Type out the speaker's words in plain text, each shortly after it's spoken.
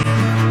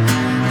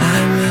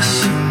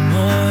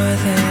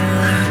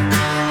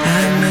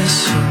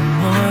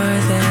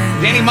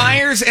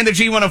and the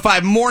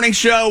G105 Morning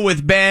Show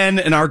with Ben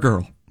and our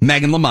girl,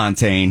 Megan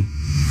LaMontagne.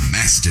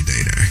 Master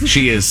dater.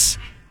 She is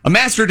a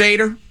master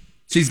dater.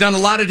 She's done a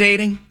lot of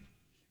dating.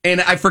 And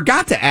I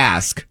forgot to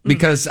ask,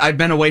 because I've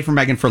been away from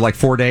Megan for like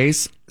 4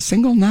 days.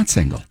 Single, not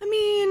single? I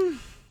mean...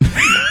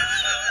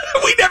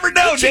 We never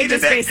know. It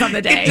changes based on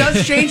the day. It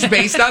does change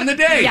based on the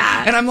day.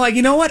 Yeah. And I'm like,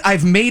 you know what?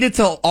 I've made it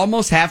till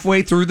almost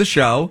halfway through the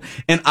show,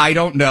 and I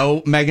don't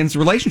know Megan's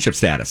relationship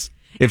status,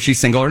 if she's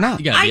single or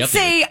not. I'd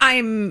say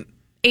I'm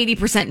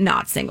 80%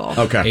 not single.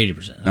 Okay.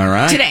 80%. All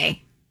right.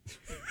 Today.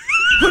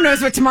 Who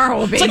knows what tomorrow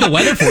will be? It's like a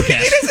weather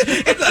forecast.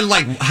 It's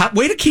like,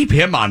 way to keep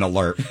him on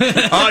alert.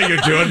 Oh, you're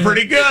doing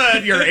pretty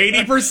good. You're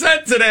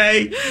 80%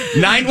 today.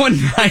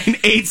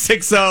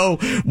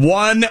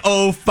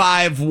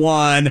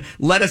 919-860-1051.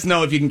 Let us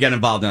know if you can get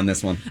involved on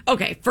this one.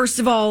 Okay, first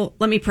of all,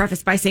 let me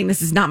preface by saying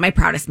this is not my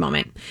proudest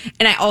moment.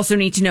 And I also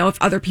need to know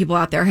if other people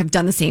out there have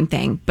done the same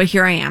thing. But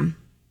here I am.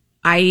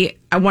 I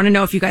want to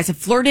know if you guys have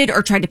flirted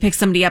or tried to pick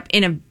somebody up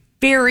in a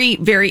very,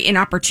 very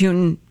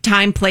inopportune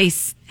time,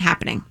 place,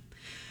 happening.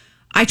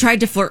 I tried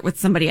to flirt with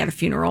somebody at a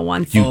funeral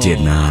once. You did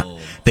not.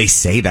 They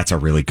say that's a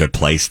really good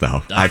place,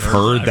 though. I've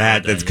heard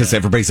that. It's because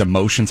everybody's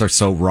emotions are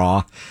so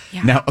raw.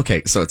 Yeah. Now,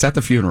 okay, so it's at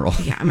the funeral.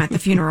 Yeah, I'm at the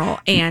funeral.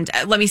 And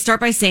let me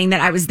start by saying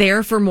that I was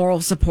there for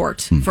moral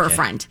support for a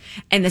friend.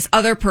 And this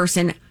other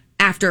person,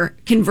 after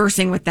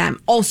conversing with them,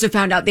 also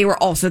found out they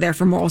were also there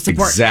for moral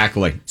support.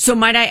 Exactly. So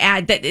might I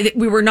add that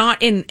we were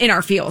not in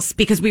our feels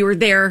because we were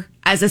there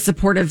as a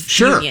supportive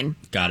union.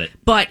 Got it.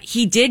 But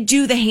he did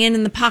do the hand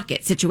in the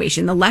pocket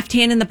situation, the left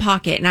hand in the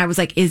pocket. And I was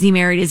like, is he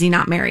married? Is he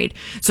not married?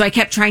 So I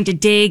kept trying to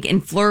dig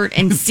and flirt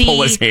and see.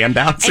 Pull his hand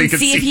out so and you could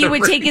see if he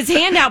would take his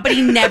hand out, but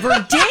he never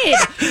did.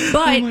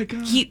 But my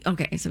God.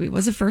 so he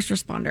was a first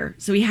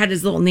responder. So he had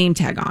his little name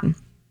tag on.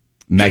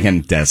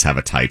 Megan does have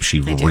a type.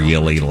 She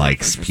really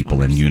likes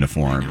people in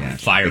uniform. Yeah.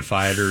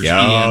 Firefighters,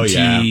 Oh, EMTs,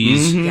 yeah.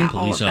 Mm-hmm. Yeah, all of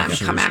police them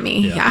officers. come at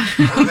me. Yeah.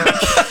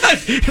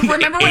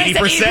 Remember when I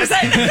said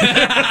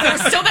 80%?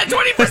 There's still that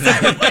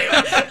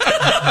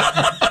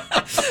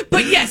 20%.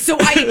 But yes, so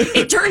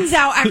it turns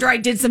out after I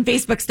did some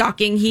Facebook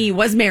stalking, he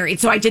was married.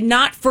 So I did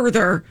not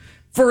further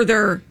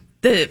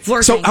the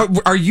flirting. So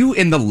are you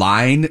in the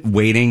line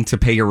waiting to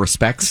pay your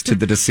respects to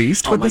the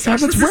deceased when this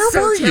happens?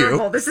 Where were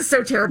you? This is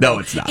so terrible. No,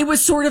 it's not. It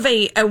was sort of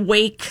a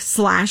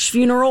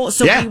wake/funeral.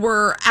 So we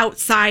were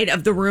outside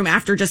of the room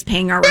after just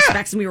paying our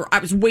respects, and I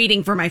was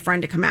waiting for my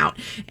friend to come out,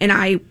 and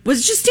I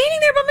was just standing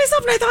there by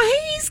myself, and I thought,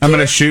 hey, he's cute. I'm going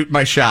to shoot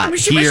my shot. I'm going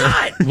to shoot my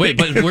shot. Wait,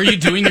 but were you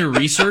doing your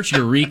research,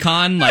 your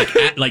recon, like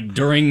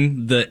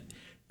during the...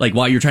 Like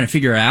while you're trying to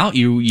figure it out,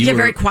 you were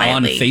very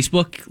quietly on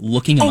Facebook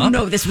looking him up? Oh,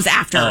 no, this was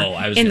after.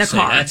 I was in the say,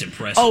 car. That's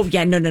impressive. Oh,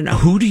 yeah, no.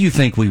 Who do you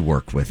think we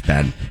work with,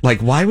 Ben?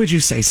 Like, why would you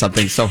say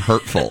something so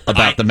hurtful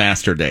about the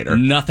master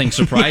dater? Nothing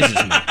surprises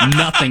me.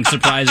 Nothing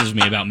surprises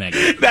me about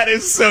Megan. That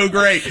is so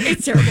great.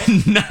 It's terrible.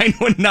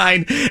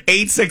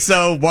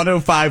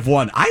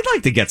 919-860-1051. I'd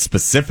like to get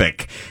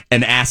specific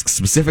and ask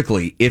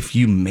specifically if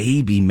you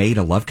maybe made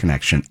a love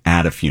connection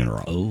at a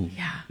funeral. Oh,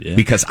 yeah.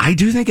 Because I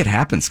do think it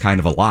happens kind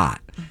of a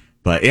lot.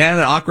 But yeah,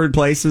 the awkward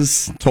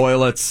places,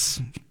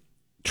 toilets,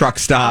 truck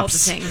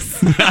stops. All the things.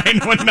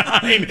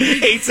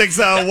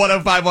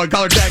 919-860-1051.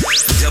 Color text.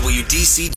 WDC